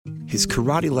His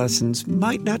karate lessons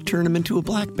might not turn him into a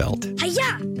black belt.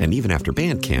 Hi-ya! And even after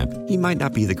band camp, he might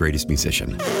not be the greatest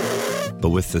musician.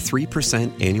 But with the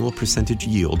 3% annual percentage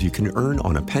yield you can earn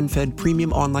on a PenFed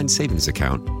premium online savings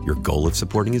account, your goal of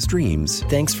supporting his dreams...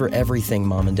 Thanks for everything,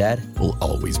 Mom and Dad. ...will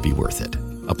always be worth it.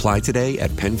 Apply today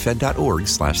at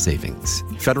PenFed.org/savings.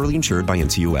 Federally insured by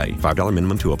NCUA. $5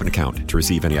 minimum to open account. To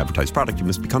receive any advertised product, you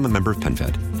must become a member of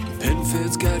PenFed.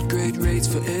 PenFed's got great rates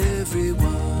for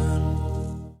everyone.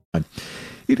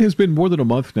 It has been more than a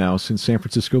month now since San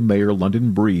Francisco Mayor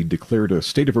London Breed declared a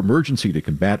state of emergency to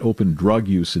combat open drug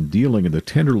use and dealing in the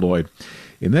Tenderloin.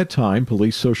 In that time,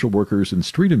 police, social workers, and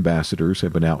street ambassadors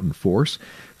have been out in force.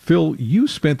 Phil, you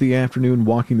spent the afternoon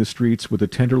walking the streets with a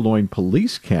Tenderloin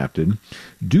police captain.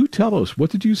 Do tell us, what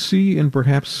did you see and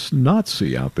perhaps not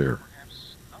see out there?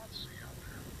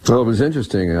 Well, it was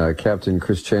interesting. Captain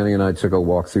Chris Channing and I took a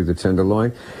walk through the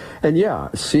Tenderloin. And yeah,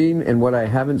 seen and what I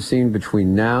haven't seen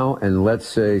between now and, let's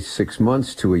say, 6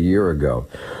 months to a year ago.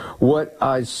 What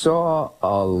I saw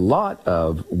a lot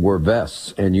of were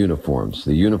vests and uniforms.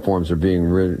 The uniforms are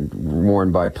being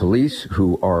worn by police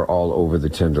who are all over the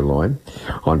Tenderloin,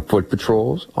 on foot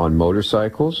patrols, on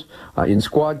motorcycles, in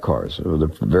squad cars, with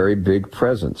a very big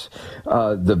presence.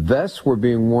 The vests were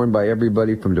being worn by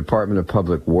everybody from Department of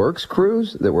Public Works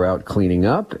crews that were out cleaning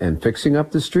up and fixing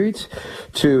up the streets,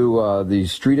 to the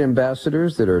street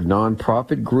ambassadors that are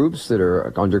nonprofit groups that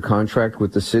are under contract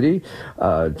with the city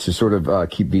to sort of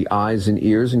keep the eyes and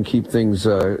ears and keep things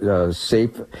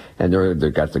safe. And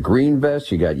they've got the green vests,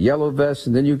 you got yellow vests,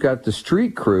 and then you've got the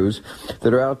street crews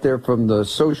that are out there from the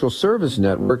social service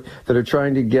network that are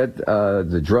trying to get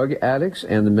the drug addicts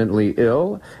and the mentally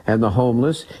ill and the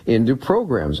homeless into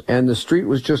programs. And the street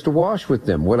was just awash with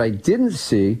them. What I didn't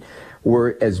see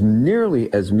were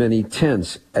nearly as many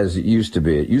tents as it used to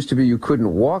be. It used to be you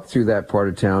couldn't walk through that part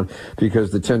of town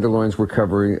because the tents were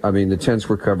covering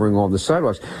all the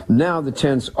sidewalks. Now the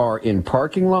tents are in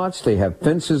parking lots. They have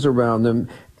fences around them.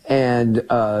 And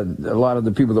a lot of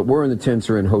the people that were in the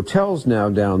tents are in hotels now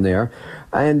down there.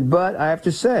 But I have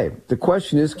to say, the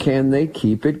question is, can they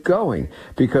keep it going?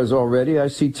 Because already I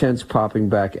see tents popping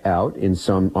back out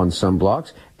on some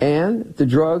blocks, and the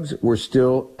drugs were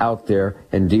still out there,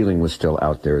 and dealing was still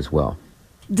out there as well.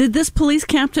 Did this police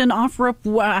captain offer up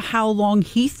how long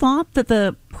he thought that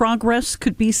the progress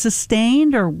could be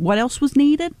sustained, or what else was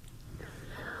needed?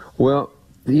 Well,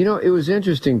 you know, it was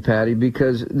interesting, Patty,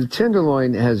 because the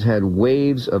Tenderloin has had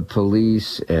waves of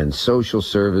police and social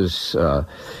service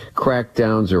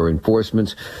crackdowns or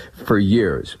enforcements for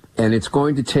years. And it's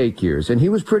going to take years. And he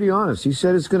was pretty honest. He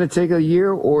said it's going to take a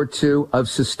year or two of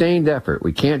sustained effort.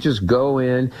 We can't just go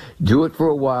in, do it for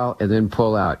a while, and then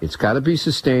pull out. It's got to be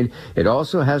sustained. It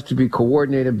also has to be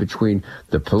coordinated between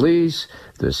the police,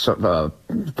 the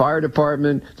fire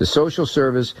department, the social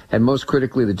service, and most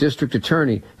critically, the district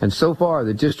attorney. And so far,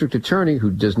 the district attorney, who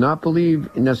does not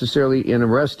believe necessarily in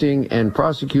arresting and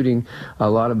prosecuting a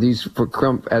lot of these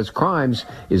as crimes,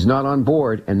 is not on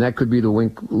board. And that could be the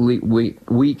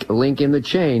weak link in the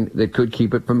chain that could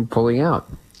keep it from pulling out.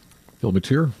 Phil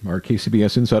Matier, our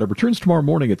KCBS Insider, returns tomorrow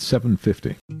morning at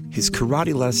 7:50. His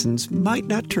karate lessons might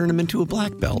not turn him into a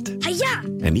black belt. Hi-ya!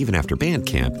 And even after band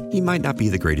camp, he might not be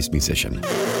the greatest musician.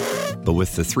 But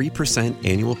with the 3%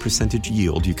 annual percentage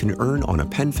yield you can earn on a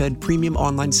PenFed premium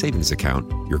online savings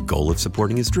account, your goal of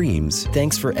supporting his dreams...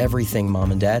 Thanks for everything,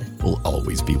 Mom and Dad. ...will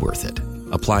always be worth it.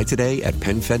 Apply today at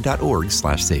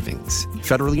PenFed.org/savings.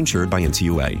 Federally insured by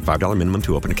NCUA. $5 minimum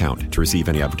to open account. To receive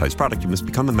any advertised product, you must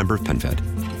become a member of PenFed.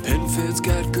 PenFed's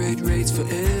got great rates for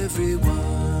everyone.